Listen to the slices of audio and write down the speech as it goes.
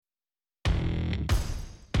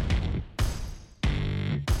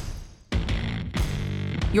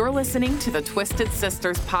You're listening to the Twisted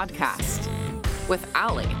Sisters podcast with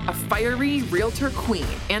Allie, a fiery realtor queen,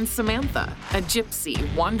 and Samantha, a gypsy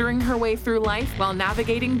wandering her way through life while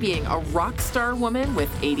navigating being a rock star woman with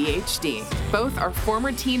ADHD. Both are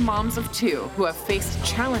former teen moms of two who have faced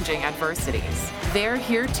challenging adversities. They're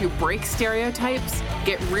here to break stereotypes,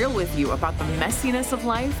 get real with you about the messiness of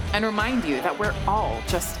life, and remind you that we're all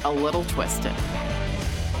just a little twisted.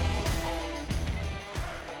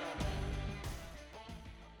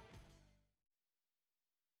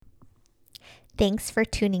 Thanks for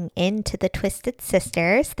tuning in to the Twisted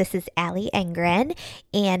Sisters. This is Allie Engren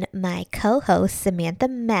and my co-host Samantha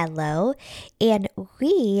Mello, and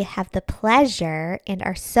we have the pleasure and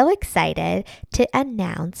are so excited to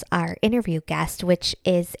announce our interview guest, which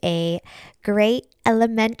is a great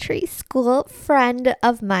elementary school friend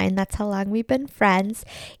of mine. That's how long we've been friends.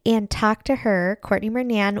 And talk to her, Cortney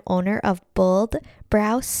Murnane, owner of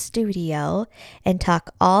boldBROW Studio, and talk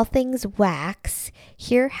all things wax.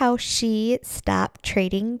 Hear how she stopped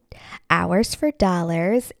trading hours for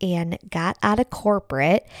dollars and got out of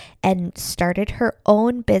corporate and started her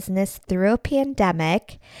own business through a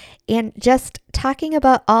pandemic, and just talking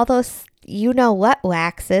about all those you know what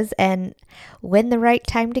waxes and when the right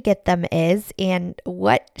time to get them is and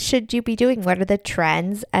what should you be doing, what are the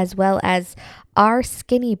trends, as well as are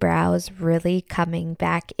skinny brows really coming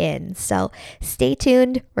back in. So stay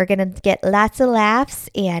tuned, we're gonna get lots of laughs,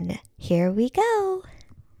 and here we go.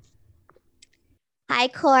 Hi,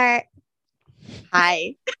 Court.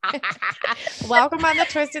 Hi. Welcome on the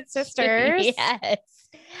Twisted Sisters. Yes.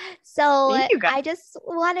 So Thank you, guys. I just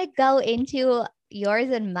want to go into yours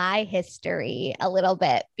and my history a little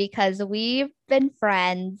bit because we've been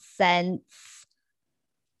friends since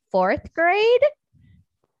fourth grade.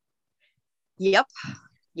 Yep.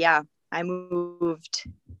 Yeah. I moved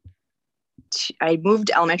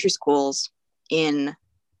elementary schools in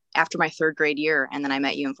after my third grade year, and then I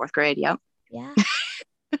met you in fourth grade. Yep. Yeah.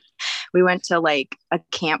 We went to like a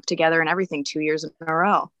camp together and everything 2 years in a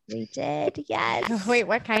row. We did. Yes. Wait,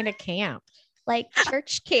 what kind of camp? Like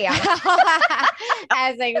church camp.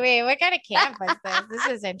 I was like, wait, what kind of camp was this? This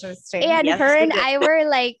is interesting. And Yes, her we and did. I were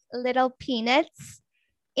like little peanuts,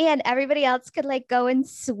 and everybody else could like go and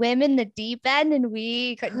swim in the deep end, and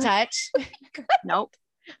we Couldn't touch. Nope.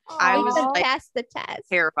 I I was was like pass the test.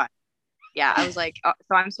 terrified. Yeah. I was like,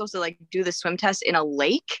 so I'm supposed to like do the swim test in a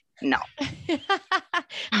lake? No.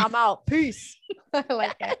 I'm out. Peace. I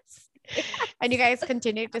like it. And you guys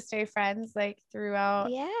continued to stay friends like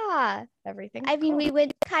throughout Yeah. everything. I mean, we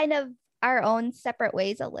went kind of our own separate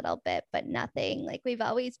ways a little bit, but nothing. Like we've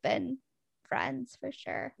always been friends for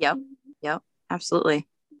sure. Yep. Absolutely.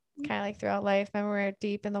 kind of like throughout life. Remember we were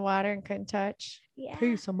deep in the water and couldn't touch. Yeah.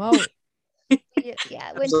 Peace, I'm out.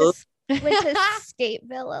 Yeah. Went to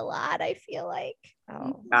Skateville a lot, I feel like.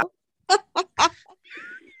 Oh.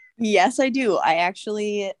 Yes, I do. I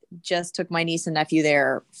actually just took my niece and nephew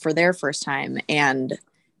there for their first time, and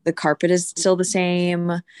the carpet is still the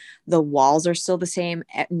same. The walls are still the same.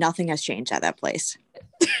 Nothing has changed at that place.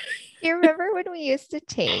 You remember when we used to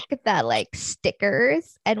take the like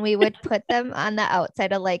stickers and we would put them on the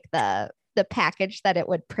outside of like the package that it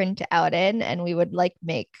would print out in, and we would like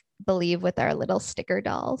make believe with our little sticker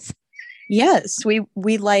dolls? Yes, we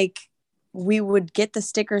would get the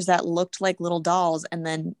stickers that looked like little dolls and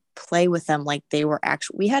then play with them like they were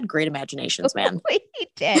actual. We had great imaginations, man. We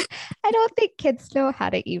did. I don't think kids know how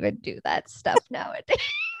to even do that stuff nowadays.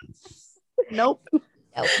 Nope.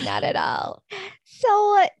 Nope, not at all.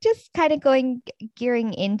 So just kind of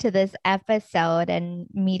gearing into this episode and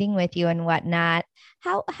meeting with you and whatnot,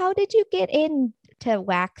 how did you get into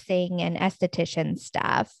waxing and esthetician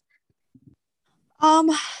stuff?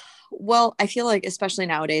 Well, I feel like especially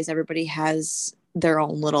nowadays, everybody has their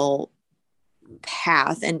own little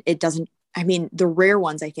path, and it doesn't, I mean, the rare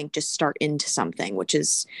ones I think just start into something, which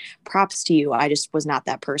is props to you. I just was not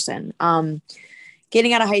that person.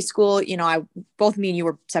 Getting out of high school, both me and you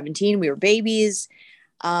were 17, we were babies.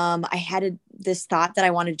 I had this thought that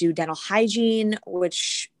I wanted to do dental hygiene,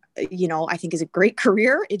 which, I think is a great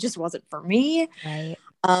career. It just wasn't for me. Right.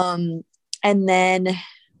 And then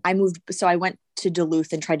I moved. So I went to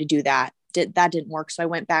Duluth and tried to do that. That didn't work. So I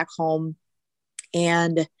went back home,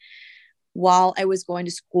 and while I was going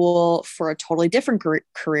to school for a totally different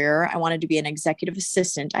career, I wanted to be an executive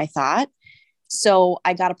assistant, I thought. So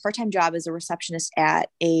I got a part-time job as a receptionist at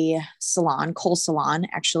a salon, Kohl's salon,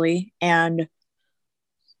 actually. And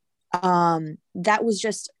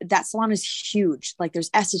that salon is huge. Like there's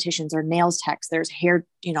estheticians, there are nails techs, there's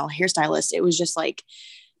hairstylists. It was just like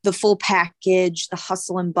the full package, the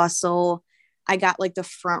hustle and bustle. I got like the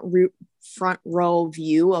front row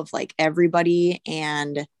view of like everybody.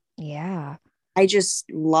 And Yeah. I just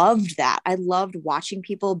loved that. I loved watching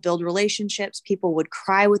people build relationships. People would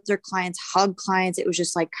cry with their clients, hug clients. It was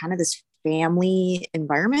just like kind of this family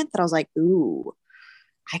environment that I was like, ooh,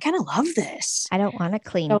 I kind of love this. I don't want to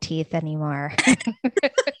clean teeth anymore.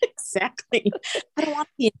 Exactly. I don't want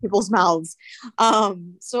to be in people's mouths.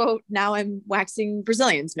 So now I'm waxing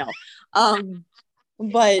Brazilians. No.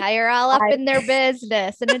 But now you're all up in their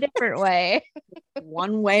business in a different way.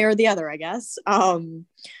 One way or the other, I guess.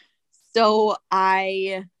 So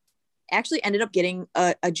I actually ended up getting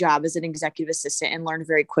a job as an executive assistant and learned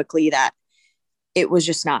very quickly that it was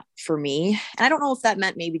just not for me. And I don't know if that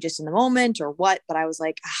meant maybe just in the moment or what, but I was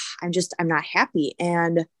like, I'm not happy.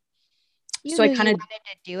 And so I kind of wanted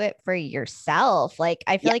to do it for yourself. Like,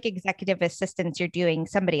 I feel like executive assistants, you're doing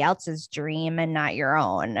somebody else's dream and not your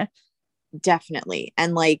own. Definitely.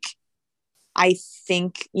 And like, I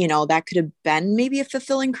think, you know, that could have been maybe a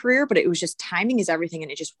fulfilling career, but it was just timing is everything.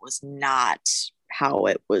 And it just was not how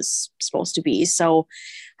it was supposed to be. So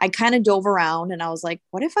I kind of dove around and I was like,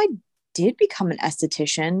 what if I did become an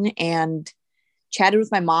esthetician? And chatted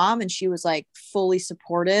with my mom, and she was like fully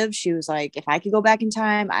supportive. She was like, if I could go back in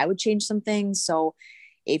time, I would change some things. So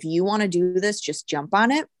if you want to do this, just jump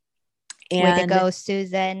on it. And way to go,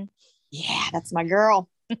 Susan. Yeah, that's my girl.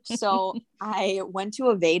 So I went to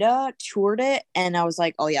Aveda, toured it, and I was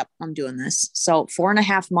like, oh, yep, I'm doing this. So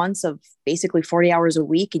 4.5 months of basically 40 hours a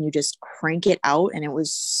week, and you just crank it out. And it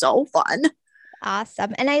was so fun.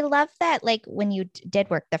 Awesome. And I love that, like, when you did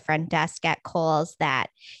work the front desk at Kohl's, that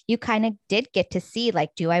you kind of did get to see,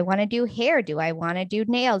 like, do I want to do hair? Do I want to do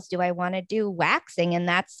nails? Do I want to do waxing? And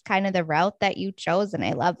that's kind of the route that you chose. And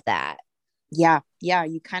I love that. Yeah. Yeah.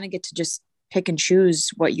 You kind of get to just pick and choose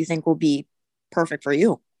what you think will be perfect for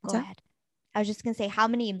you. Go ahead. I was just going to say, how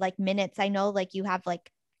many like minutes? I know like you have like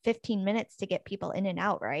 15 minutes to get people in and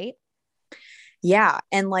out, right? Yeah.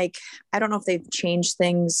 And like, I don't know if they've changed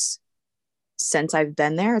things since I've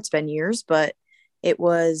been there. It's been years, but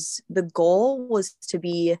the goal was to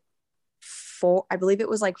be I believe it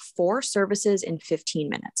was like 4 services in 15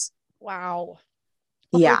 minutes. Wow.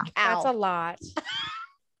 Yeah. That's a lot.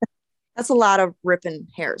 That's a lot of ripping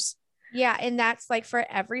hairs. Yeah. And that's like for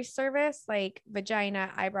every service, like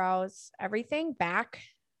vagina, eyebrows, everything, back.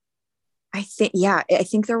 I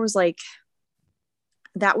think there was like,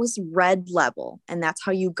 that was red level, and that's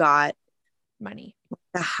how you got money,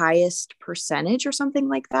 the highest percentage or something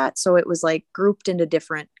like that. So it was like grouped into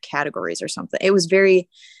different categories or something. It was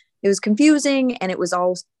confusing, and it was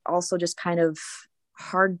also just kind of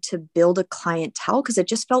hard to build a clientele because it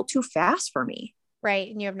just felt too fast for me.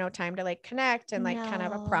 Right. And you have no time to like connect and like kind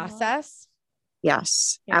of a process.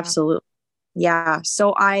 Yes, absolutely. Yeah.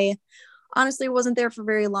 So I honestly wasn't there for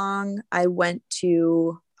very long. I went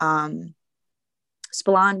to Spalon,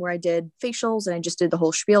 where I did facials, and I just did the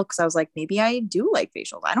whole spiel because I was like, maybe I do like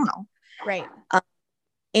facials. I don't know. Right.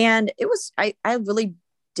 And it was, I really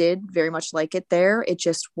did very much like it there. It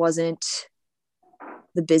just wasn't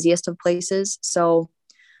the busiest of places. So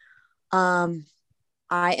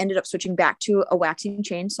I ended up switching back to a waxing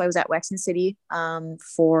chain. So I was at Waxing City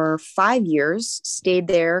for 5 years, stayed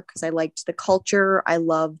there because I liked the culture. I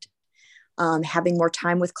loved having more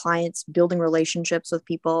time with clients, building relationships with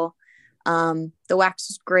people. The wax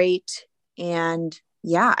was great. And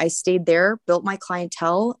yeah, I stayed there, built my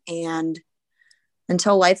clientele, and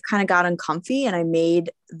until life kind of got uncomfy and I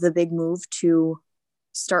made the big move to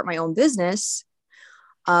start my own business,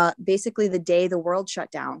 basically the day the world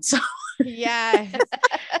shut down. So yes.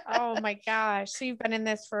 Oh my gosh. So you've been in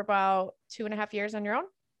this for about 2.5 years on your own?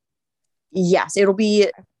 Yes, it'll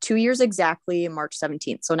be 2 years exactly, March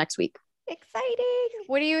 17th. So next week. Exciting.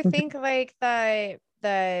 What do you think like the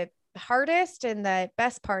hardest and the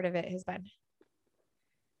best part of it has been?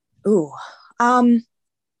 Ooh,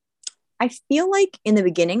 I feel like in the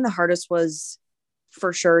beginning, the hardest was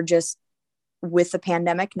for sure just with the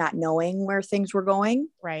pandemic, not knowing where things were going.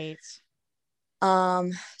 Right.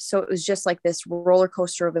 So it was just like this roller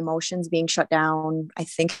coaster of emotions being shut down. I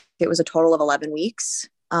think it was a total of 11 weeks.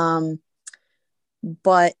 But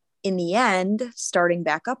in the end, starting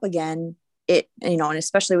back up again, and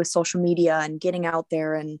especially with social media and getting out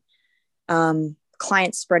there and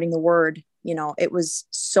clients spreading the word, it was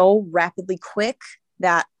so rapidly quick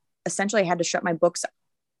that essentially I had to shut my books.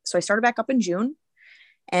 So I started back up in June,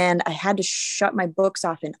 and I had to shut my books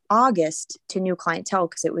off in August to new clientele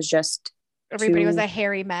because it was just everybody was a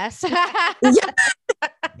hairy mess. Yeah.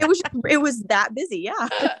 It was that busy. Yeah.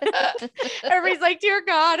 Everybody's like, dear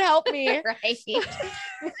God, help me. Right. Yep,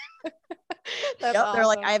 awesome. They're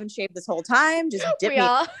like, I haven't shaved this whole time. Just dip me.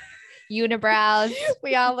 unibrows.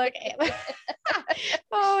 We all look,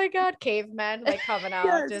 oh my God, cavemen like coming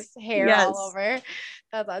out, just hair all over.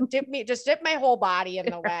 That's dip my whole body in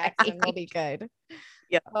the wax and we'll be good.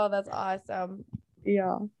 Yeah. Oh, that's awesome.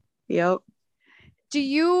 Yeah. Yep. Do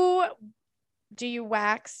you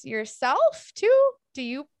wax yourself too? Do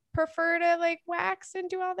you prefer to like wax and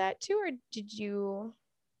do all that too? Or did you?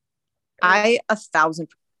 I 1,000%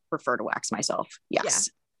 prefer to wax myself. Yes.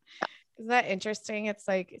 Yeah. Isn't that interesting? It's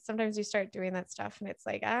like sometimes you start doing that stuff and it's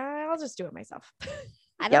like, I'll just do it myself.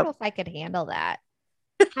 I don't know if I could handle that.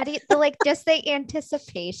 How do you like just the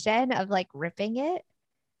anticipation of like ripping it?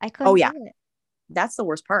 I couldn't do it. That's the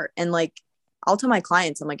worst part. And like, I'll tell my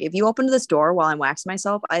clients, I'm like, if you open this door while I'm waxing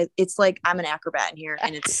myself, it's like I'm an acrobat in here,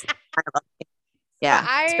 and it's kind of yeah.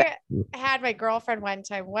 So I had my girlfriend one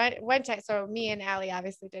time. So me and Allie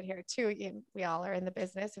obviously did hair too. We all are in the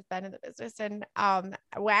business, have been in the business, and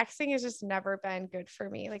waxing has just never been good for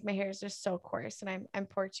me. Like my hair is just so coarse, and I'm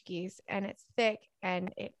Portuguese, and it's thick,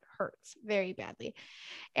 and it hurts very badly.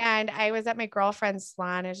 And I was at my girlfriend's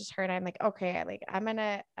salon. I just heard, I'm like, okay, like I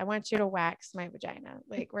want you to wax my vagina.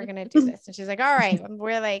 Like we're gonna do this. And she's like, all right. And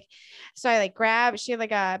we're like, so I like she had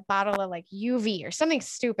like a bottle of like UV or something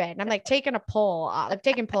stupid. And I'm like taking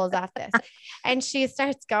taking pulls off this. And she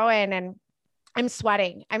starts going, and I'm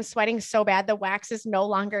sweating so bad. The wax is no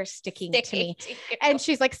longer sticking to me. And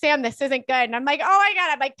she's like, Sam, this isn't good. And I'm like, oh my God,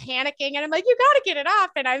 I'm like panicking. And I'm like, you got to get it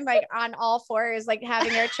off. And I'm like on all fours, like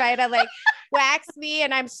having her try to like wax me.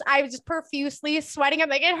 And I was just profusely sweating. I'm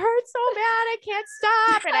like, it hurts so bad. I can't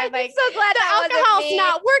stop. And I'm like, so glad the alcohol's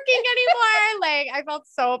not working anymore. Like I felt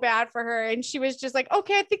so bad for her. And she was just like,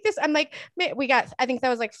 okay, I think I'm like, I think that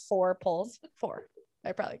was like 4 pulls. 4.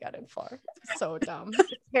 I probably got in 4. So dumb.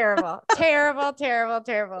 Terrible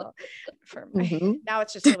for me. Now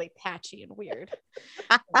it's just really patchy and weird.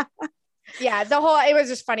 Yeah. It was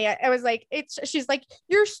just funny. I was like, she's like,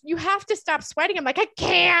 you have to stop sweating. I'm like, I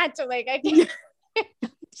can't. Like, I can't.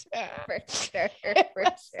 For sure.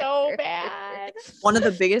 So bad. One of the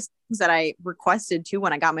biggest things that I requested too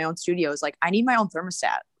when I got my own studio is like, I need my own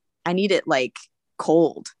thermostat. I need it like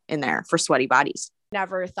cold in there for sweaty bodies.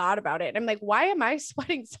 Never thought about it. And I'm like, why am I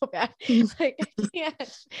sweating so bad? Like I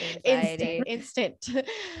can't. Instant.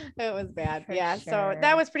 It was bad. For sure. So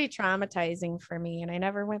that was pretty traumatizing for me, and I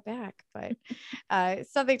never went back. But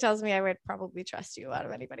something tells me I would probably trust you out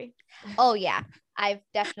of anybody. Oh yeah, I've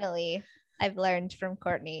learned from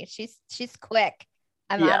Cortney. She's quick.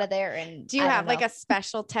 I'm out of there. And do you have like a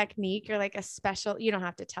special technique or like you don't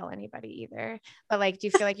have to tell anybody either, but like, do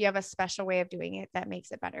you feel like you have a special way of doing it that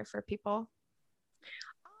makes it better for people?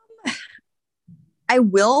 I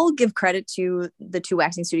will give credit to the 2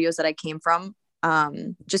 waxing studios that I came from,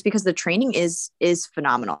 just because the training is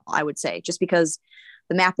phenomenal. I would say just because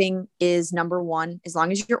the mapping is number 1. As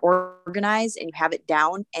long as you're organized and you have it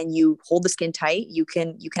down and you hold the skin tight, you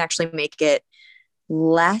can actually make it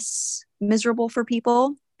less miserable for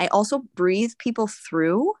people. I also breathe people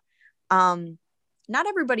through. Not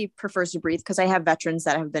everybody prefers to breathe, because I have veterans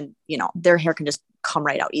that have been, their hair can just come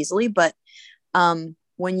right out easily, but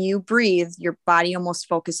when you breathe, your body almost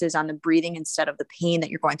focuses on the breathing instead of the pain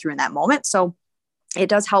that you're going through in that moment. So it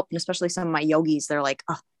does help. And especially some of my yogis, they're like,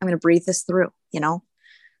 oh, I'm going to breathe this through,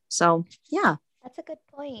 So yeah. That's a good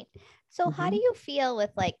point. So how do you feel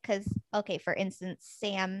with like, okay, for instance,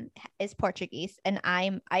 Sam is Portuguese and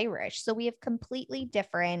I'm Irish. So we have completely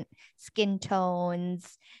different skin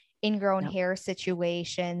tones, ingrown hair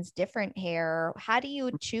situations, different hair. How do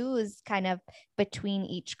you choose kind of between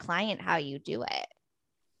each client, how you do it?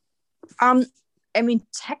 I mean,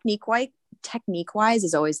 technique wise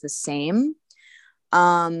is always the same.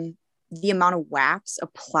 The amount of wax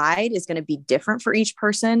applied is going to be different for each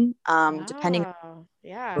person, depending on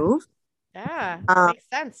move. Yeah, makes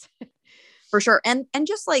sense. For sure. And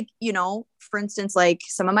just like, for instance, like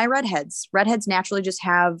some of my redheads naturally just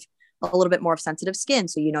have a little bit more of sensitive skin.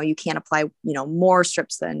 So, you can't apply, more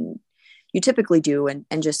strips than you typically do,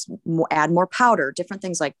 and just add more powder, different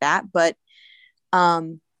things like that. But,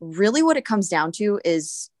 really what it comes down to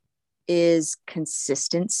is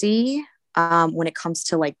consistency, when it comes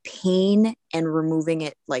to like pain and removing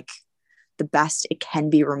it like the best it can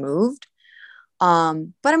be removed. But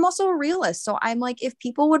I'm also a realist. So I'm like, if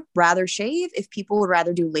people would rather shave, if people would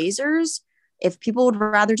rather do lasers, if people would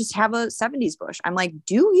rather just have a 70s bush, I'm like,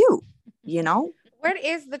 do you? What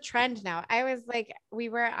is the trend now? I was like, we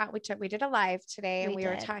did a live today and we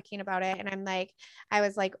were talking about it. And I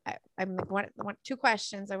was like, 2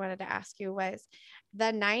 questions I wanted to ask you was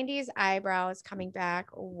the 90s eyebrows coming back.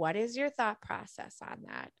 What is your thought process on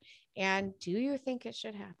that? And do you think it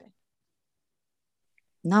should happen?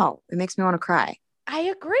 No, it makes me want to cry. I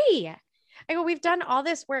agree. I go, we've done all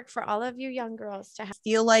this work for all of you young girls to have.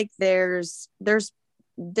 Feel like there's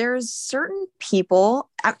certain people.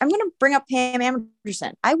 I'm going to bring up Pam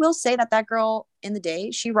Anderson. I will say that girl in the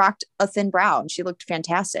day, she rocked a thin brow and she looked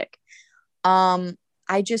fantastic.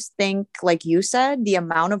 I just think, like you said, the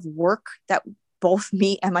amount of work that both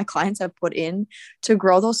me and my clients have put in to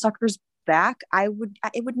grow those suckers back,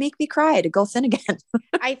 it would make me cry to go thin again.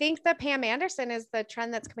 I think the Pam Anderson is the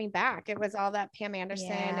trend that's coming back. It was all that Pam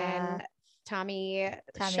Anderson and Tommy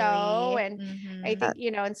show. Lee. And I think,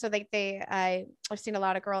 and so I've seen a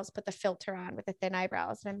lot of girls put the filter on with the thin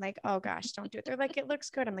eyebrows. And I'm like, oh gosh, don't do it. They're like, it looks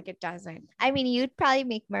good. I'm like, it doesn't. I mean, you'd probably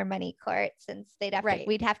make more money, Court, since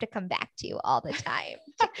we'd have to come back to you all the time.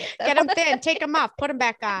 Get them thin, take them off, put them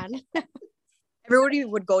back on. Everybody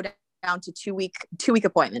would go down to 2-week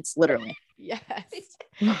appointments, literally. Yes.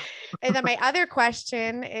 And then my other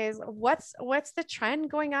question is, what's the trend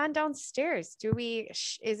going on downstairs?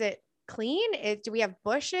 Is it clean? Do we have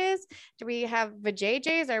bushes? Do we have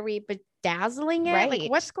vajayjays? Are we bedazzling it? Right. Like,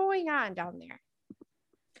 what's going on down there?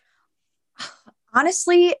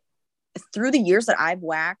 Honestly, through the years that I've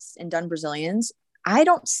waxed and done Brazilians, I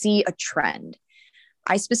don't see a trend.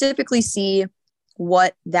 I specifically see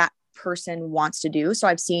what that person wants to do. So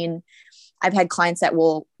I've had clients that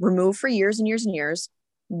will remove for years and years and years.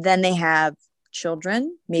 Then they have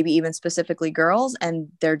children, maybe even specifically girls, and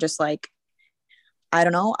they're just like, I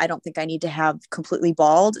don't know. I don't think I need to have completely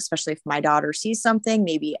bald, especially if my daughter sees something.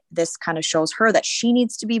 Maybe this kind of shows her that she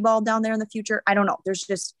needs to be bald down there in the future. I don't know. There's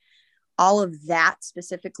just all of that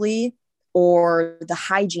specifically, or the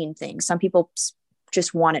hygiene thing. Some people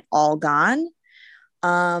just want it all gone.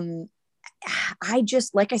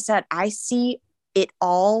 Like I said, I see it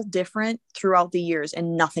all different throughout the years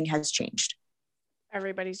and nothing has changed.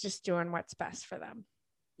 Everybody's just doing what's best for them.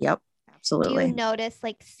 Yep. Absolutely. Do you notice,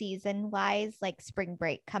 like, season wise, like spring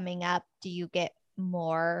break coming up, do you get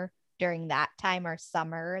more during that time or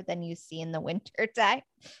summer than you see in the winter time?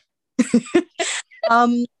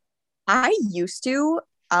 I used to.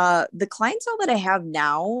 The clientele that I have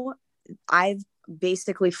now, I've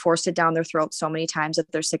basically forced it down their throat so many times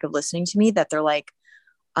that they're sick of listening to me, that they're like,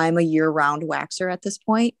 I'm a year-round waxer at this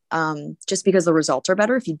point, just because the results are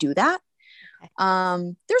better if you do that.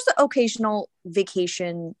 Okay. There's the occasional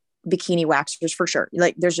vacation bikini waxers for sure.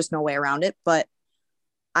 Like, there's just no way around it, but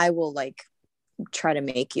I will try to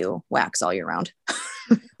make you wax all year round.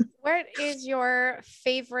 What is your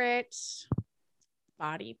favorite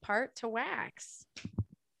body part to wax?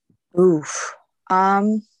 Oof.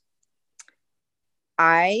 I'm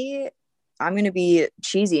going to be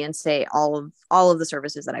cheesy and say all of the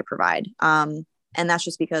services that I provide. And that's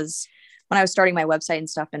just because when I was starting my website and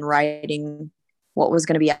stuff and writing what was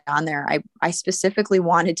going to be on there, I specifically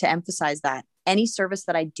wanted to emphasize that any service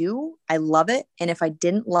that I do, I love it. And if I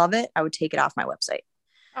didn't love it, I would take it off my website.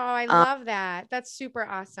 Oh, I love that. That's super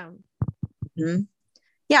awesome. Mm-hmm.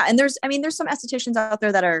 Yeah. And there's some estheticians out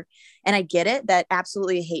there that are, and I get it, that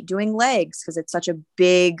absolutely hate doing legs because it's such a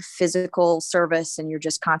big physical service and you're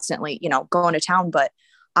just constantly, going to town. But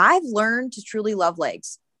I've learned to truly love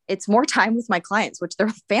legs. It's more time with my clients, which they're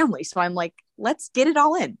family. So I'm like, let's get it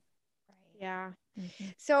all in. Yeah. Mm-hmm.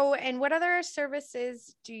 So, and what other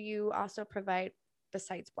services do you also provide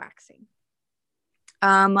besides waxing?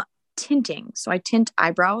 Tinting. So I tint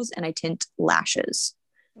eyebrows and I tint lashes.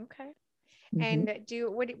 Okay. Mm-hmm. And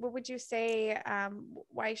what would you say?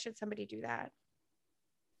 Why should somebody do that?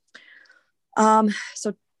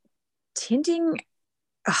 So tinting,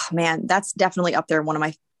 oh man, that's definitely up there. One of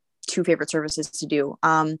my 2 favorite services to do.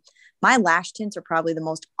 My lash tints are probably the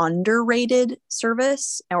most underrated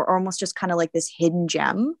service, or almost just kind of like this hidden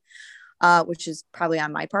gem, which is probably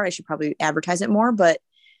on my part. I should probably advertise it more. But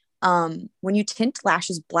when you tint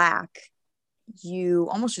lashes black, you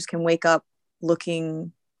almost just can wake up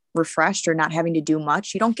looking refreshed or not having to do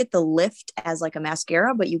much. You don't get the lift as like a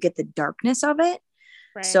mascara, but you get the darkness of it.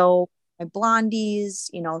 Right. So my blondies,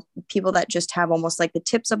 people that just have almost like the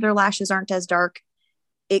tips of their lashes aren't as dark,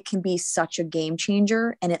 it can be such a game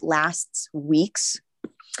changer and it lasts weeks.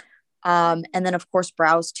 And then of course,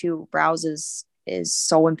 brows too. Brows is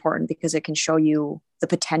so important because it can show you the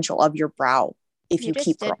potential of your brow. If you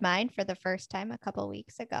keep did mine for the first time a couple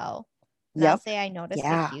weeks ago. Yep. I'll say I noticed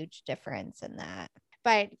a huge difference in that.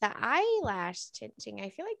 But the eyelash tinting, I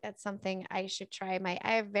feel like that's something I should try.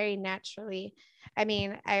 I have very naturally,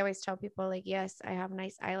 I always tell people like, yes, I have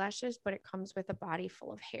nice eyelashes, but it comes with a body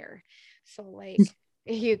full of hair. So like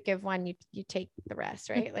you give one, you take the rest,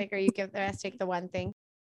 right? Like, or you give the rest, take the one thing.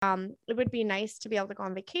 it would be nice to be able to go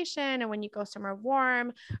on vacation, and when you go somewhere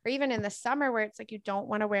warm, or even in the summer where it's like you don't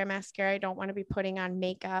want to wear mascara, you don't want to be putting on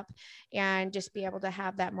makeup, and just be able to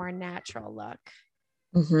have that more natural look.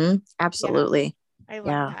 Absolutely. Yeah, I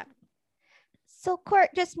love that. So Court,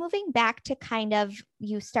 just moving back to kind of,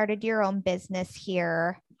 you started your own business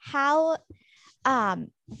here. How,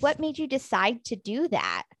 what made you decide to do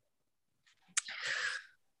that?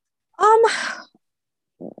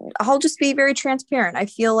 I'll just be very transparent. I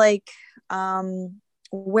feel like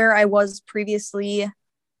where I was previously,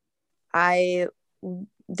 there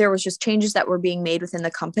was just changes that were being made within the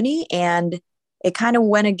company, and it kind of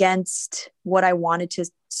went against what I wanted to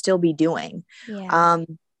still be doing. Yeah.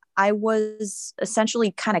 I was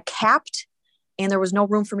essentially kind of capped, and there was no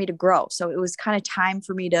room for me to grow. So it was kind of time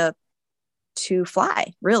for me to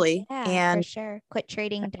fly, really. Yeah, and for sure. Quit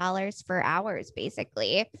trading dollars for hours,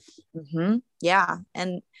 basically. Yeah.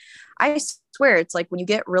 And I swear, it's like when you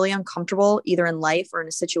get really uncomfortable, either in life or in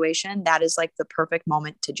a situation, that is like the perfect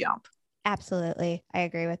moment to jump. Absolutely. I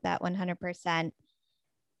agree with that 100%.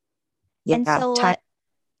 Yeah. And so,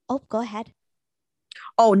 go ahead.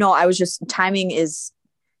 Oh, no, I was just,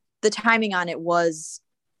 the timing on it was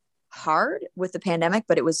hard with the pandemic,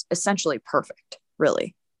 but it was essentially perfect,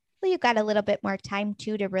 really. Well, you got a little bit more time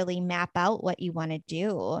too to really map out what you want to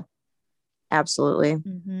do. Absolutely.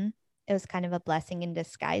 It was kind of a blessing in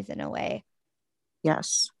disguise in a way.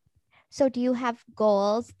 Yes. So do you have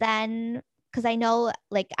goals then? Because I know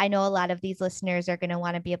a lot of these listeners are going to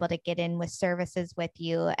want to be able to get in with services with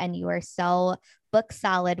you, and you are so book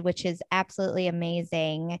solid, which is absolutely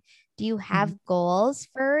amazing. Do you have goals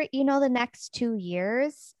for, the next 2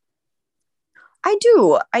 years? I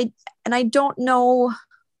do. I don't know.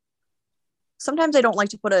 Sometimes I don't like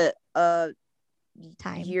to put a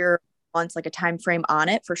Time. year, months, like a time frame on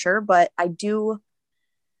it for sure. But I do.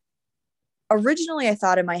 Originally, I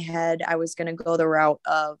thought in my head I was going to go the route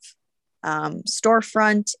of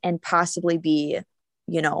storefront and possibly be,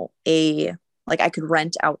 I could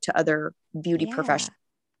rent out to other beauty professionals.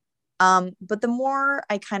 But the more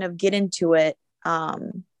I kind of get into it,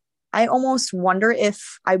 I almost wonder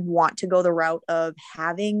if I want to go the route of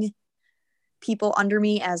having people under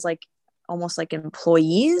me as almost like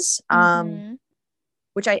employees,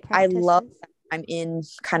 which I love. I'm in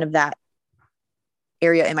kind of that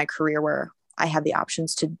area in my career where I have the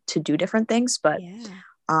options to do different things. But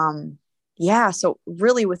so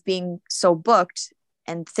really, with being so booked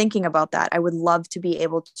and thinking about that, I would love to be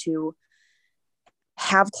able to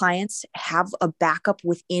have clients have a backup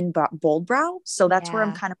within boldBROW. So that's where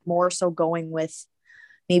I'm kind of more so going with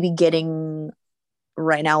maybe getting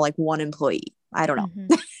right now, like one employee. I don't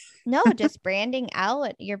know. No, just branding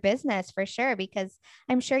out your business for sure, because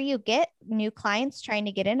I'm sure you get new clients trying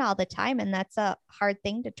to get in all the time, and that's a hard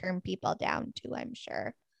thing to turn people down to, I'm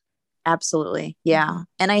sure. Absolutely. Yeah.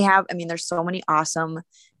 And there's so many awesome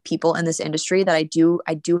people in this industry that I do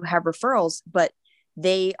have referrals, but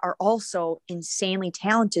they are also insanely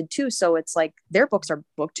talented too. So it's like their books are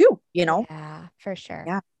booked too, Yeah, for sure.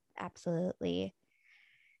 Yeah. Absolutely.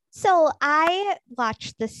 So I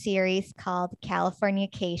watched the series called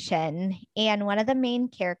Californication, and one of the main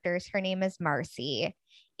characters, her name is Marcy.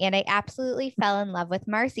 And I absolutely fell in love with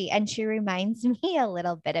Marcy, and she reminds me a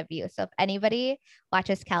little bit of you. So if anybody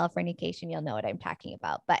watches Californication, you'll know what I'm talking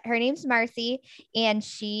about. But her name's Marcy, and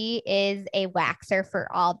she is a waxer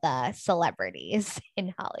for all the celebrities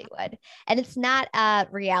in Hollywood. And it's not a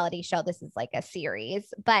reality show. This is like a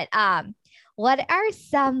series. But what are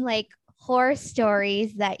some horror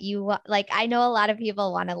stories that you like? I know a lot of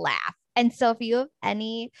people want to laugh. And so if you have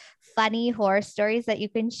any funny horror stories that you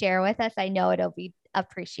can share with us, I know it'll be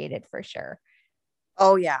appreciated for sure.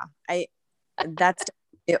 Oh yeah. That's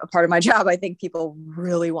a part of my job. I think people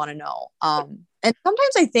really want to know. And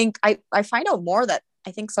sometimes I think I find out more that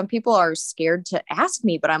I think some people are scared to ask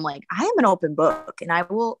me, but I'm like, I am an open book and I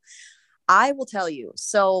will tell you.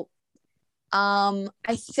 So, I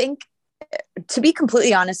think, to be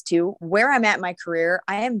completely honest too, where I'm at in my career,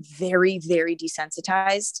 I am very, very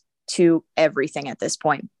desensitized to everything at this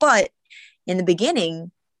point. But in the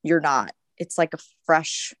beginning, you're not. It's like a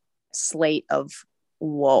fresh slate of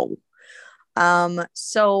whoa.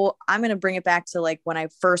 So I'm going to bring it back to when I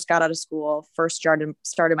first got out of school, first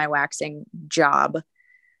started my waxing job.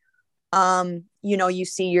 You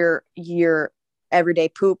see your everyday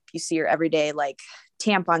poop, you see your everyday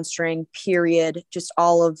tampon string, period, just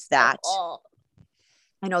all of that.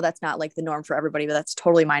 I know that's not the norm for everybody, but that's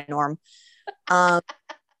totally my norm. But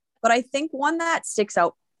I think one that sticks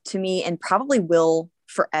out to me and probably will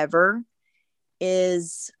forever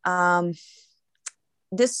is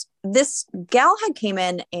this gal had came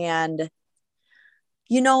in, and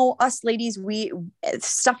us ladies,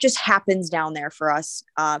 stuff just happens down there for us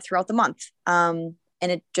throughout the month. And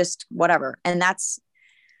it just whatever. And that's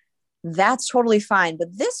totally fine.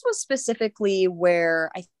 But this was specifically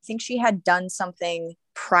where I think she had done something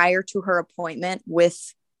prior to her appointment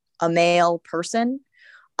with a male person.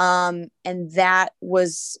 And there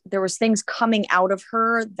was things coming out of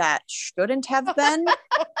her that shouldn't have been.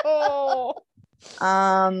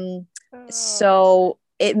 So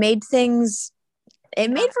it made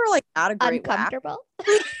for like not a great uncomfortable.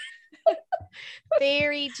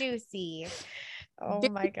 Very juicy. Oh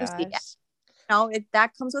my gosh.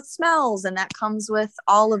 That comes with smells and that comes with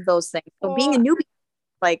all of those things. So being a newbie,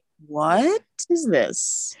 like, what is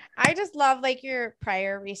this? I just love like your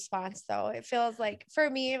prior response though. It feels like for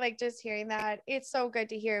me, like just hearing that, it's so good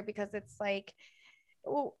to hear because it's like,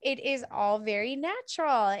 it is all very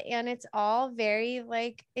natural and it's all very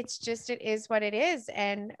like, it is what it is.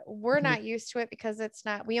 And we're not used to it because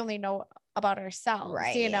we only know about ourselves,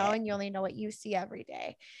 right. And you only know what you see every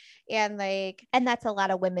day. And that's a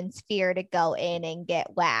lot of women's fear to go in and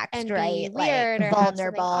get waxed, and right? Be weird like or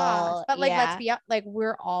vulnerable. But like, let's be like,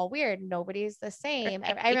 we're all weird. Nobody's the same.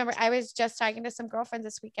 I remember I was just talking to some girlfriends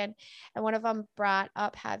this weekend and one of them brought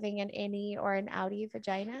up having an innie or an outie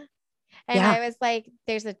vagina. And I was like,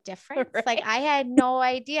 there's a difference. Right. Like, I had no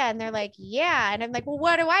idea. And they're like, yeah. And I'm like, well,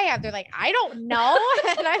 what do I have? They're like, I don't know.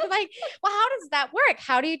 And I'm like, well, how does that work?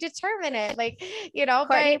 How do you determine it? Like,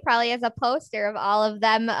 Cortney probably has a poster of all of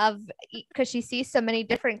them because she sees so many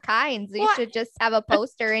different kinds. You should just have a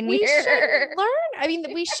poster in here. We should learn. I mean,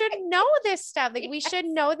 we should know this stuff. Like, we should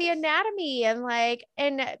know the anatomy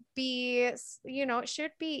and be, it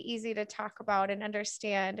should be easy to talk about and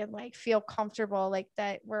understand and like feel comfortable like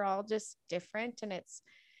that we're all just different. And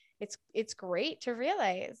it's great to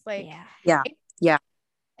realize like, yeah.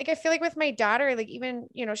 Like, I feel like with my daughter, like even,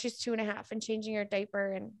 she's 2.5 and changing her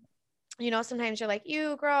diaper and, sometimes you're like,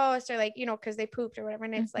 ew, gross, or like, cause they pooped or whatever.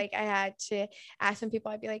 And it's like, I had to ask some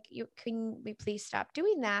people, I'd be like, can we please stop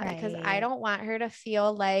doing that? Right. Because I don't want her to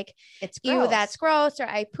feel like it's ew, that's gross, or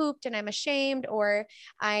I pooped and I'm ashamed, or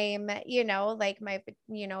I'm, like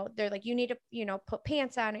they're like, you need to, put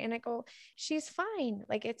pants on. And I go, she's fine.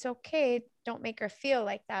 Like, it's okay. Don't make her feel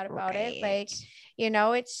like that about it. Like,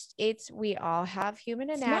 we all have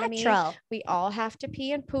human anatomy. We all have to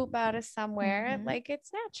pee and poop out of somewhere. Like,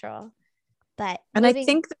 it's natural. And I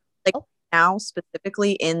think that, now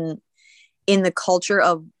specifically in the culture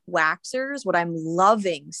of waxers, what I'm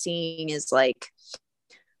loving seeing is like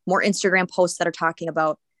more Instagram posts that are talking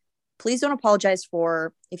about, please don't apologize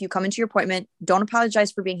for, if you come into your appointment, don't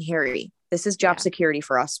apologize for being hairy. This is job security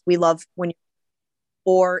for us. We love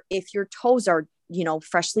or if your toes are,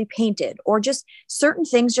 freshly painted, or just certain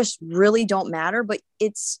things just really don't matter. But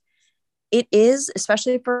it is,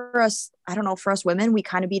 especially for us, I don't know, for us women, we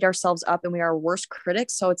kind of beat ourselves up and we are our worst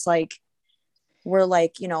critics. So it's like, we're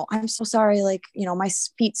like, I'm so sorry. Like, my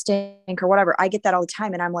feet stink or whatever. I get that all the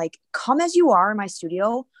time. And I'm like, come as you are in my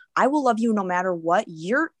studio. I will love you no matter what.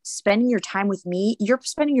 You're spending your time with me. You're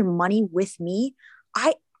spending your money with me.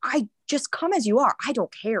 I just come as you are. I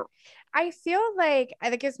don't care. I feel like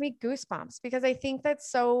that gives me goosebumps because I think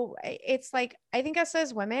that's it's like, I think us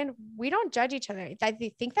as women, we don't judge each other. I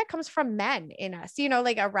think that comes from men in us,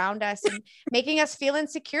 like around us and making us feel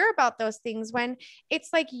insecure about those things when it's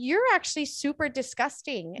like, you're actually super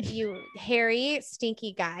disgusting, you hairy,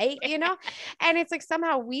 stinky guy, and it's like,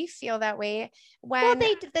 somehow we feel that way when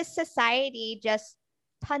the society just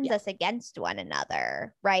tons us against one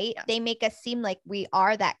another, right? They make us seem like we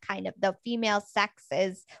are that kind of, the female sex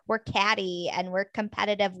we're catty and we're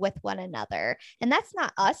competitive with one another. And that's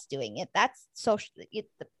not us doing it. That's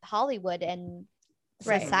Hollywood and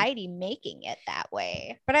society making it that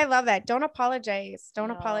way. But I love that. Don't apologize. Don't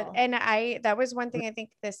apologize. And that was one thing I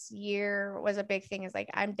think this year was a big thing, is like,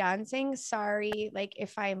 I'm done saying sorry, like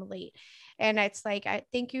if I'm late. And it's like, I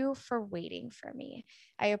thank you for waiting for me.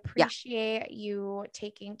 I appreciate you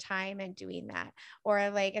taking time and doing that. Or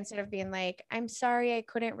like, instead of being like, I'm sorry, I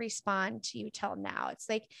couldn't respond to you till now. It's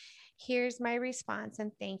like, here's my response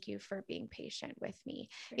and thank you for being patient with me.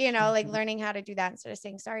 Like learning how to do that instead of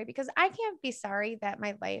saying sorry, because I can't be sorry that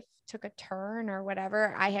my life took a turn or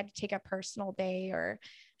whatever. I had to take a personal day or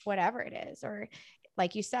whatever it is. Or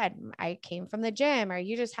like you said, I came from the gym, or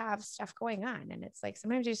you just have stuff going on. And it's like,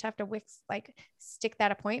 sometimes you just have to stick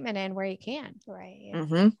that appointment in where you can. Right.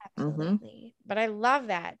 Absolutely. But I love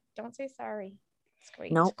that. Don't say sorry. It's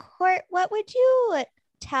great. No. Court, what would you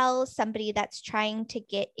tell somebody that's trying to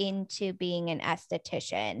get into being an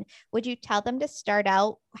esthetician? Would you tell them to start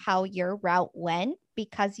out how your route went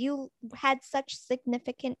because you had such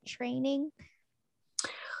significant training?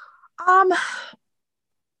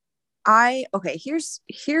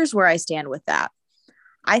 Here's where I stand with that.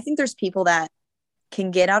 I think there's people that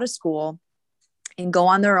can get out of school and go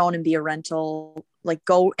on their own and be a rental, like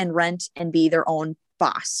go and rent and be their own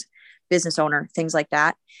boss, business owner, things like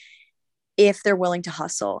that, if they're willing to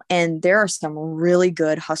hustle. And there are some really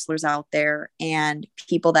good hustlers out there and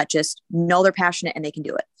people that just know they're passionate and they can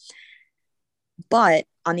do it. But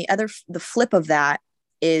on the flip of that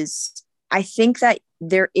is, I think that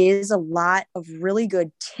there is a lot of really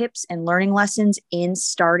good tips and learning lessons in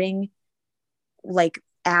starting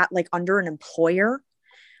under an employer.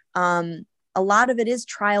 A lot of it is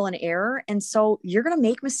trial and error. And so you're going to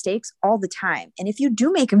make mistakes all the time. And if you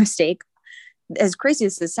do make a mistake, as crazy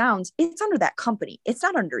as this sounds, it's under that company. It's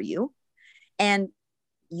not under you. And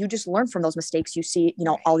you just learn from those mistakes. You see,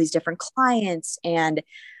 all these different clients and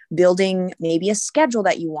building maybe a schedule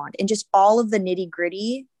that you want. And just all of the nitty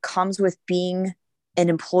gritty comes with being an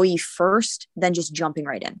employee first, than just jumping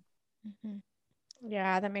right in. Mm-hmm.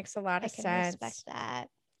 Yeah, that makes a lot of sense. I respect that.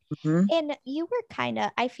 Mm-hmm. And you were kind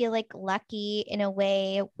of, I feel like, lucky in a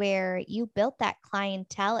way where you built that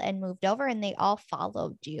clientele and moved over and they all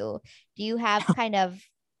followed you. Do you have kind of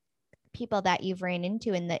people that you've ran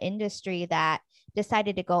into in the industry that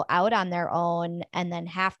decided to go out on their own and then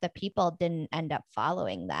half the people didn't end up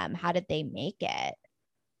following them? How did they make it?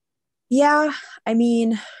 Yeah. I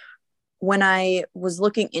mean, when I was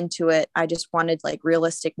looking into it, I just wanted like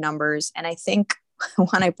realistic numbers. And I think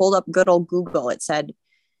when I pulled up good old Google, it said,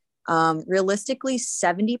 realistically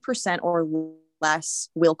 70% or less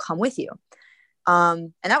will come with you.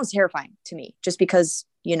 And that was terrifying to me, just because,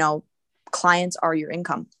 clients are your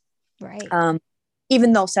income. Right.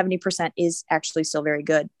 Even though 70% is actually still very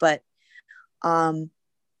good. But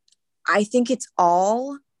I think it's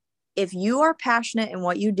all, if you are passionate in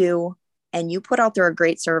what you do and you put out there a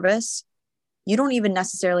great service, you don't even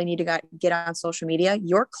necessarily need to get on social media.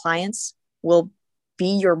 Your clients will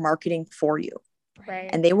be your marketing for you.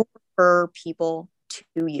 Right. And they will refer people to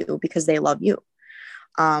you because they love you.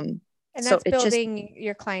 And that's building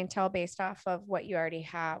your clientele based off of what you already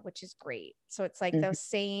have, which is great. So it's like those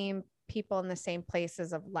same people in the same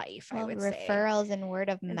places of life, I would say. Referrals and word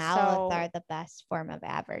of mouth are the best form of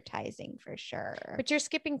advertising for sure. But you're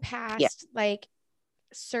skipping past like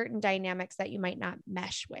certain dynamics that you might not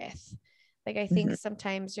mesh with. Like, I think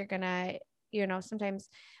sometimes you're gonna, sometimes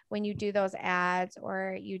when you do those ads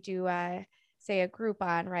or you do say a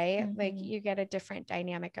Groupon, right? Like you get a different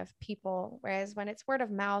dynamic of people. Whereas when it's word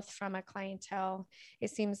of mouth from a clientele,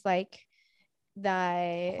 it seems like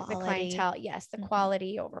the clientele, the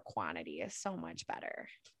quality over quantity is so much better.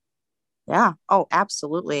 Yeah. Oh,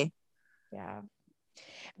 absolutely. Yeah.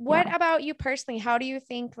 What about you personally? How do you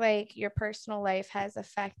think like your personal life has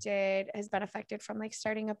been affected from like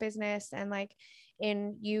starting a business and like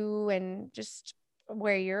in you and just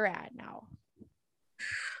where you're at now?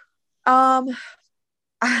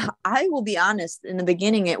 I will be honest. In the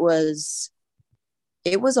beginning, it was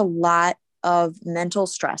a lot of mental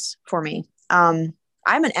stress for me. I'm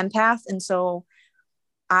an empath, and so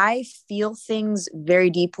I feel things very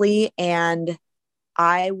deeply, and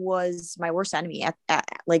I was my worst enemy at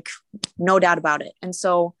like, no doubt about it. And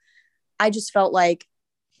so I just felt like,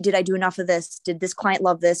 did I do enough of this? Did this client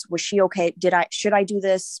love this? Was she okay? Should I do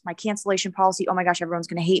this? My cancellation policy. Oh my gosh, everyone's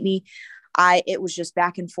going to hate me. It was just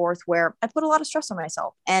back and forth where I put a lot of stress on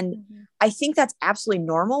myself. And I think that's absolutely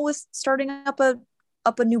normal with starting up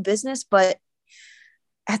a new business. But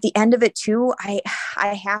at the end of it too, I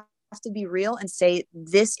have to be real and say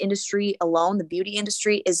this industry alone, the beauty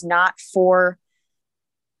industry, is not for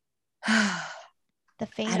the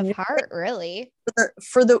faint of heart, really.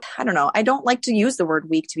 For the I don't know. I don't like to use the word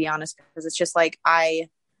weak, to be honest, because it's just like I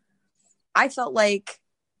felt like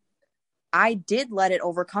I did let it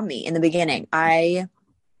overcome me in the beginning. I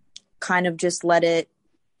kind of just let it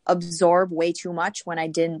absorb way too much when I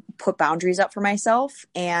didn't put boundaries up for myself.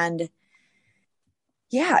 And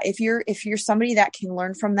yeah, if you're somebody that can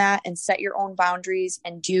learn from that and set your own boundaries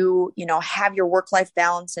and do, have your work-life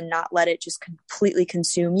balance and not let it just completely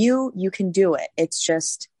consume you, you can do it. It's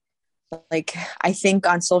just like, I think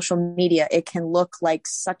on social media, it can look like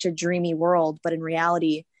such a dreamy world, but in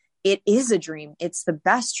reality, it is a dream. It's the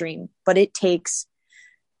best dream, but it takes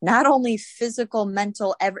not only physical,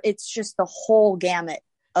 mental, it's just the whole gamut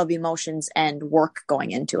of emotions and work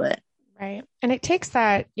going into it. Right. And it takes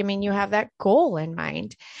that, you have that goal in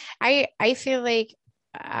mind. I feel like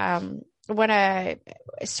when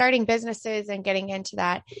starting businesses and getting into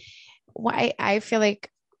that, I feel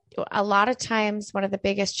like a lot of times one of the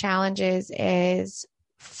biggest challenges is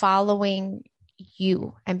following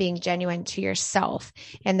you and being genuine to yourself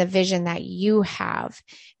and the vision that you have,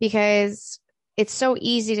 because it's so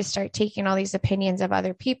easy to start taking all these opinions of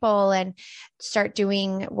other people and start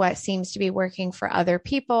doing what seems to be working for other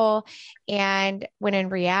people. And when in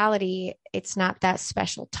reality, it's not that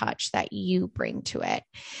special touch that you bring to it.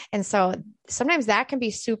 And so sometimes that can be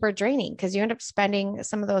super draining because you end up spending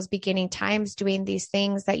some of those beginning times doing these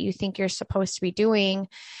things that you think you're supposed to be doing.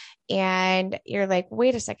 And you're like,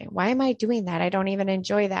 wait a second, why am I doing that? I don't even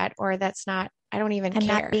enjoy that. Or I don't even care. I'm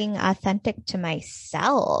not being authentic to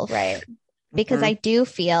myself. Right. Because I do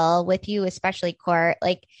feel with you, especially Court,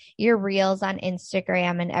 like your reels on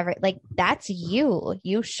Instagram and that's you.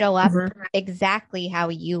 You show up exactly how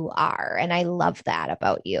you are. And I love that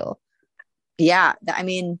about you. Yeah. I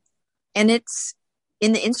mean, and it's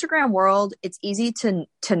in the Instagram world, it's easy to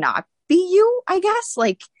not be you, I guess.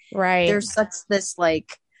 Like, right. There's such this,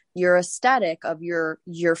 like, your aesthetic of your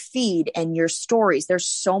feed and your stories. There's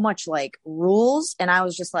so much like rules. And I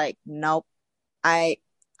was just like, nope, I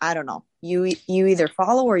don't know. You either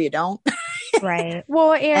follow or you don't. Right.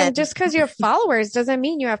 Well, and just because you have followers doesn't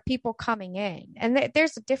mean you have people coming in. And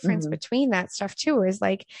there's a difference between that stuff too, is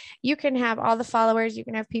like, you can have all the followers, you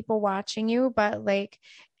can have people watching you, but like,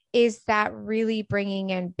 is that really bringing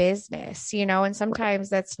in business, and sometimes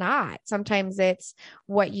that's not. Sometimes it's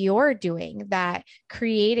what you're doing that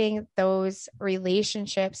creating those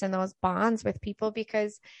relationships and those bonds with people,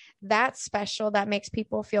 because that's special. That makes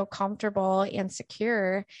people feel comfortable and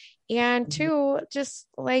secure. And two, just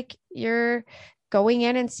like you're going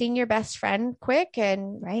in and seeing your best friend quick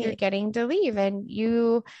and you're getting to leave. And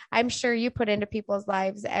I'm sure you put into people's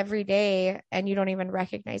lives every day and you don't even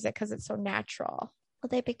recognize it because it's so natural. Well,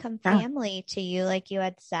 they become family to you, like you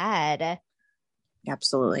had said.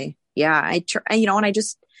 Absolutely. Yeah. And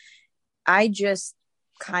I just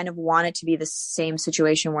kind of want it to be the same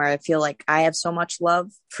situation where I feel like I have so much love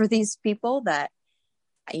for these people that,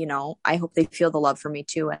 I hope they feel the love for me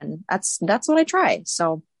too. And that's what I try.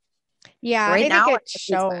 So yeah, right now it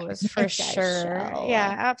shows for sure.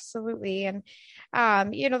 Yeah, absolutely. And,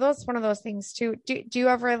 that's one of those things too. Do you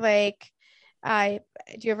ever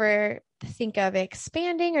think of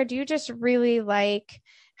expanding, or do you just really like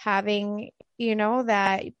having,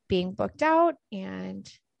 that being booked out? And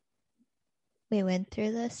we went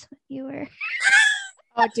through this when you were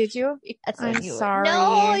oh, did you? I'm sorry.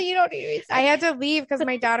 No, you don't need to be sorry. I had to leave because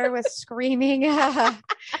my daughter was screaming. Oh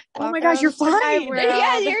my gosh, you're fine.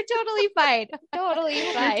 Yeah, you're totally fine. Totally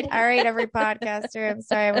fine. All right, every podcaster, I'm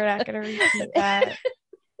sorry, we're not going to repeat that.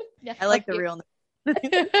 I like the real.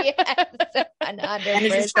 Yes,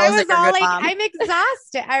 100%. I was all like, I'm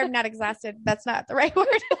exhausted. I'm not exhausted. That's not the right word.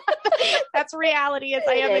 That's reality.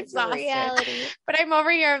 I am exhausted. Reality. But I'm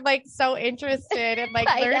over here like so interested in like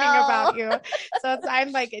learning about you. So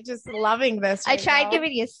I'm like just loving this. I tried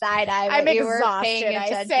giving you side eye. I'm exhausted.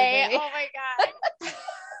 I say, oh my God.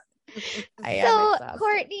 So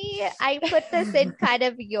Cortney, I put this in kind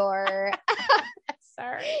of your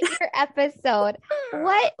your episode.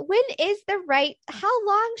 When is the right, how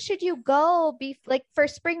long should you go like for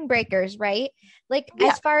spring breakers, right? Like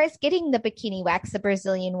as far as getting the bikini wax, the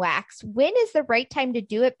Brazilian wax, when is the right time to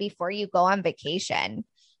do it before you go on vacation?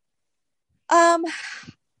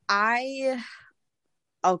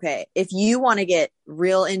 Okay. If you want to get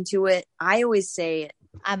real into it, I always say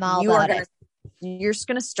I'm all about it. You're just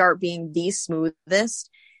going to start being the smoothest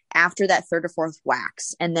after that third or fourth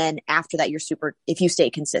wax. And then after that, if you stay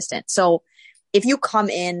consistent. So if you come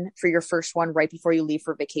in for your first one right before you leave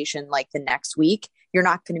for vacation, like the next week, you're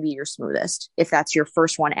not going to be your smoothest if that's your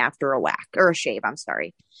first one after a wax or a shave. I'm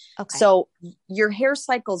sorry. Okay. So your hair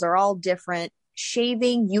cycles are all different.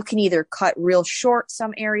 Shaving, you can either cut real short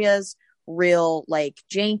some areas, real like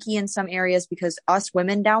janky in some areas, because us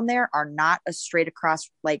women down there are not a straight across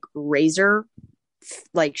like razor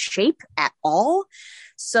like shape at all.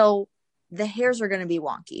 So the hairs are going to be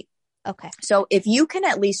wonky. Okay. So if you can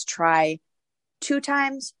at least try 2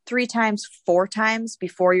 times, 3 times, 4 times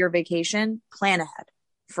before your vacation, plan ahead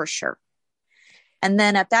for sure. And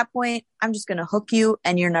then at that point, I'm just going to hook you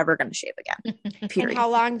and you're never going to shave again. Period. And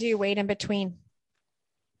how long do you wait in between?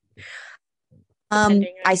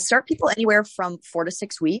 I start people anywhere from 4 to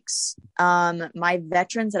 6 weeks. My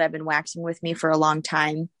veterans that have been waxing with me for a long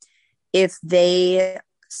time,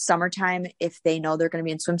 summertime, if they know they're going to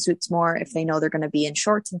be in swimsuits more, if they know they're going to be in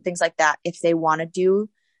shorts and things like that, if they want to do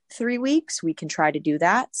 3 weeks, we can try to do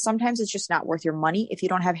that. Sometimes it's just not worth your money if you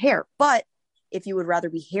don't have hair, but if you would rather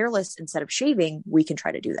be hairless instead of shaving, we can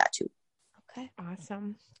try to do that too. Okay.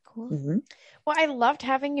 Awesome. Cool. Mm-hmm. Well, I loved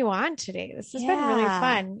having you on today. This has been really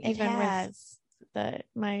fun, even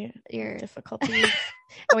with your difficulties.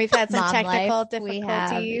 And we've had some technical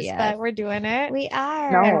difficulties, but we're doing it. We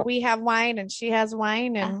are. And we have wine and she has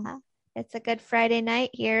wine and It's a good Friday night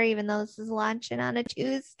here, even though this is launching on a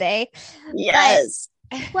Tuesday. Yes.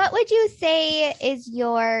 But what would you say is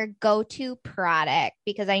your go-to product?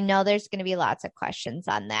 Because I know there's going to be lots of questions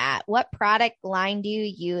on that. What product line do you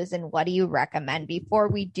use and what do you recommend before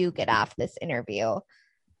we do get off this interview?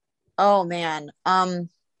 Oh man.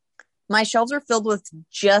 My shelves are filled with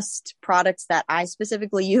just products that I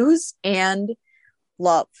specifically use and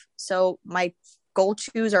love. So my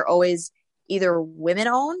go-tos are always either women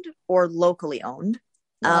owned or locally owned.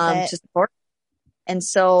 To support. And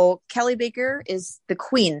so Kelly Baker is the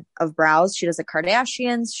queen of brows. She does the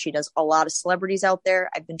Kardashians. She does a lot of celebrities out there.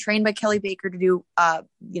 I've been trained by Kelly Baker to do,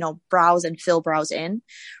 brows and fill brows in.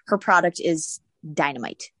 Her product is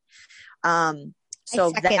dynamite.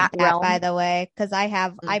 So I second that by the way, because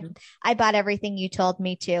I bought everything you told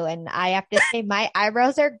me to, and I have to say my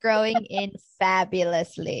eyebrows are growing in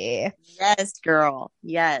fabulously. Yes, girl.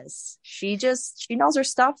 Yes, she knows her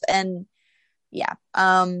stuff, and yeah.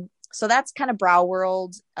 So that's kind of brow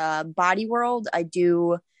world. Body world, I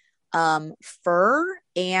do Fur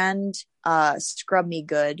and Scrub Me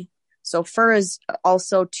Good. So Fur is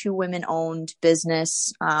also 2 women owned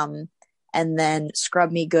business. And then Scrub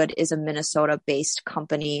Me Good is a Minnesota based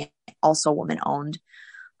company, also woman owned.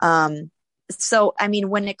 So, I mean,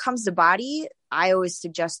 when it comes to body, I always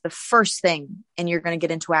suggest the first thing, and you're going to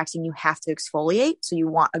get into waxing, you have to exfoliate. So you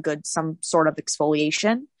want some sort of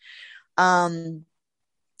exfoliation.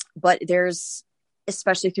 But there's,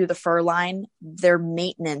 especially through the Fur line, their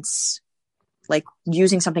maintenance, like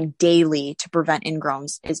using something daily to prevent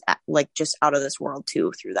ingrowns, is like just out of this world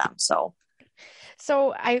too through them. So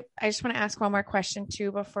I just want to ask one more question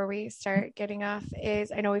too before we start getting off.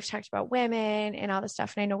 Is I know we've talked about women and all this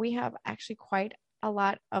stuff, and I know we have actually quite a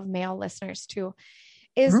lot of male listeners too.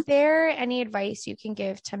 Is there any advice you can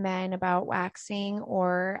give to men about waxing,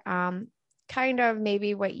 or kind of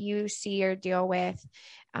maybe what you see or deal with?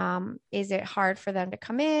 Is it hard for them to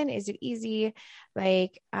come in? Is it easy?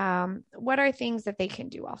 Like, what are things that they can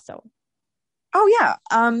do also? Oh yeah.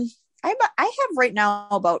 I have right now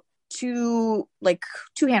about two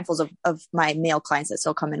handfuls of my male clients that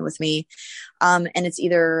still come in with me. And it's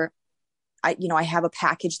either, I have a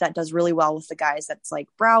package that does really well with the guys. That's like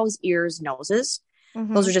brows, ears, noses.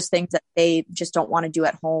 Mm-hmm. Those are just things that they just don't want to do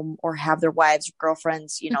at home or have their wives,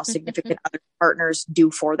 girlfriends, significant other partners do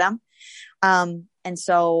for them. And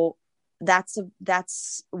so that's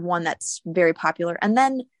one that's very popular. And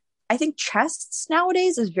then I think chests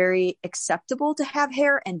nowadays is very acceptable to have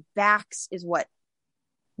hair, and backs is what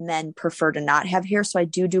men prefer to not have hair. So I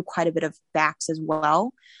do quite a bit of backs as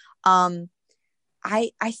well. I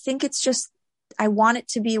think it's just, I want it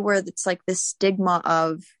to be where it's like this stigma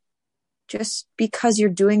of just because you're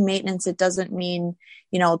doing maintenance, it doesn't mean,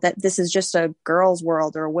 that this is just a girl's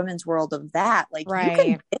world or a women's world of that. Like you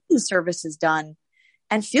can get these services done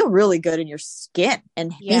and feel really good in your skin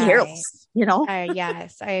and be hairless,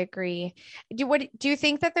 Yes, I agree. Do you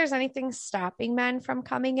think that there's anything stopping men from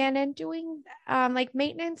coming in and doing like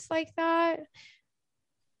maintenance like that?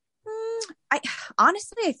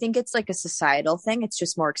 I think it's like a societal thing. It's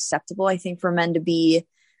just more acceptable, I think, for men to be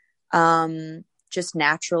just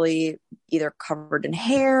naturally either covered in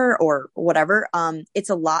hair or whatever. It's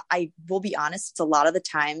a lot. I will be honest. It's a lot of the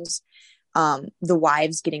times the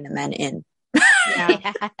wives getting the men in.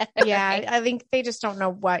 Yeah. I think they just don't know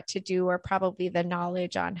what to do, or probably the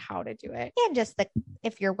knowledge on how to do it. And just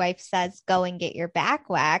if your wife says, go and get your back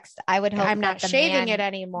waxed, I would hope I'm not shaving it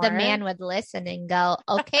anymore. The man would listen and go,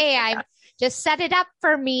 okay, I just set it up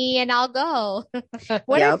for me and I'll go.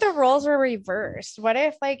 What if the roles were reversed? What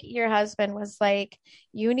if like your husband was like,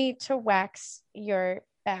 you need to wax your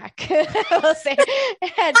back, we'll say,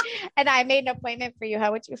 and I made an appointment for you?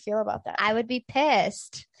 How would you feel about that? I would be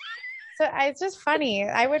pissed. So it's just funny.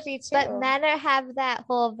 I would be too. But men have that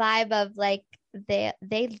whole vibe of like, they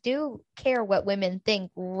do care what women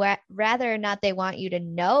think, rather or not they want you to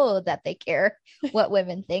know that they care what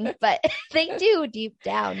women think, but they do deep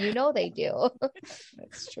down, they do.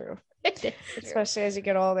 That's true. Especially as you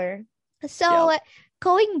get older. So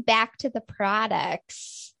going back to the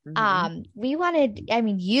products, we wanted,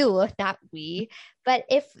 you, not we, but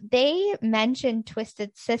if they mention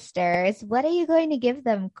Twisted Sisters, what are you going to give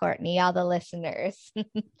them, Cortney, all the listeners?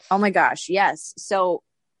 Oh my gosh. Yes. So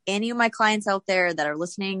any of my clients out there that are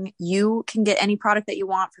listening, you can get any product that you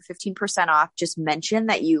want for 15% off. Just mention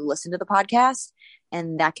that you listen to the podcast,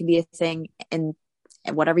 and that can be a thing in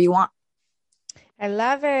whatever you want. I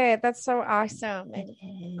love it. That's so awesome. It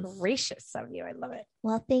is. Gracious of you. I love it.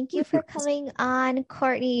 Well, thank you for coming on,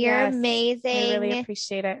 Cortney. You're Yes, amazing. I really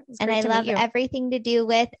appreciate it. It's And great I to meet love you. everything to do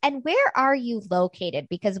with. And where are you located?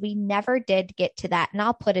 Because we never did get to that. And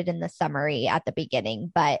I'll put it in the summary at the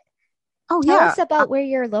beginning. But tell us about where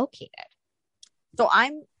you're located. So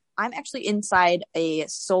I'm actually inside a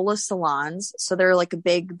Sola Salons. So they're like a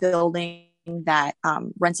big building that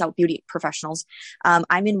rents out beauty professionals.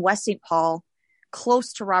 I'm in West St. Paul,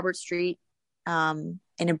 close to Robert Street, in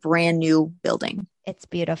a brand new building. It's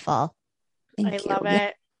beautiful. I love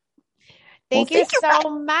it. Thank you so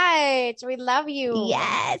much. We love you.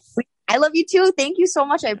 Yes. I love you too. Thank you so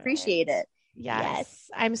much. I appreciate it. Yes.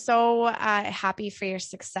 I'm so happy for your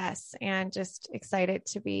success and just excited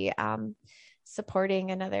to be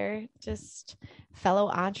supporting another just fellow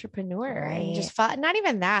entrepreneur. And just not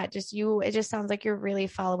even that, just you. It just sounds like you're really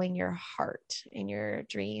following your heart and your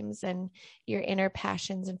dreams and your inner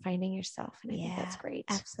passions and finding yourself. And I think that's great.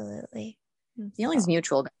 Absolutely. Feelings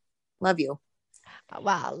mutual. Love you.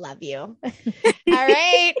 Wow. Love you. All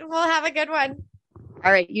right. We'll have a good one.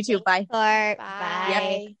 All right. You too. Bye. Bye.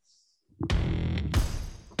 Bye.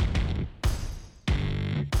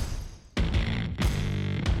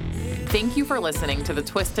 Thank you for listening to the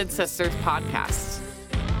Twisted Sisters podcast.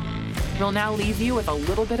 We'll now leave you with a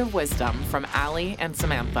little bit of wisdom from Allie and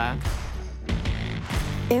Samantha.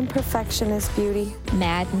 Imperfection is beauty,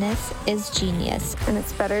 Madness is genius and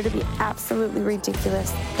it's better to be absolutely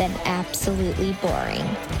ridiculous than absolutely boring.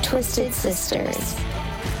 Twisted Sisters.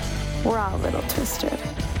 We're all a little twisted.